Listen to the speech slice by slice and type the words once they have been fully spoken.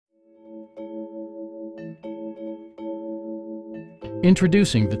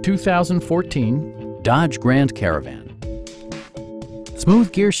Introducing the 2014 Dodge Grand Caravan.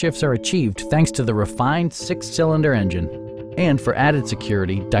 Smooth gear shifts are achieved thanks to the refined 6-cylinder engine. And for added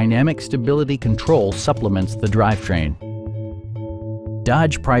security, dynamic stability control supplements the drivetrain.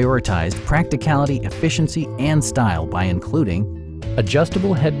 Dodge prioritized practicality, efficiency, and style by including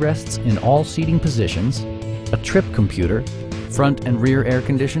adjustable headrests in all seating positions, a trip computer, front and rear air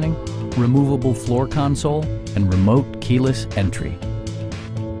conditioning, removable floor console, and remote keyless entry.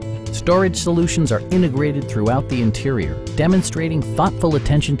 Storage solutions are integrated throughout the interior, demonstrating thoughtful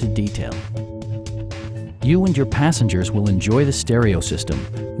attention to detail. You and your passengers will enjoy the stereo system,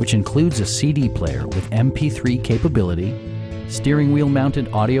 which includes a CD player with MP3 capability, steering wheel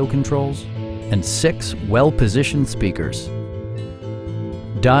mounted audio controls, and 6 well-positioned speakers.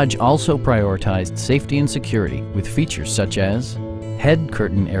 Dodge also prioritized safety and security with features such as head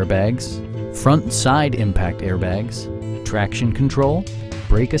curtain airbags, front and side impact airbags, traction control,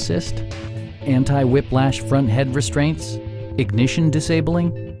 brake assist, anti-whiplash front head restraints, ignition disabling,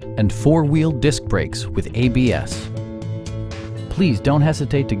 and 4-wheel disc brakes with ABS. Please don't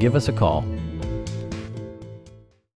hesitate to give us a call.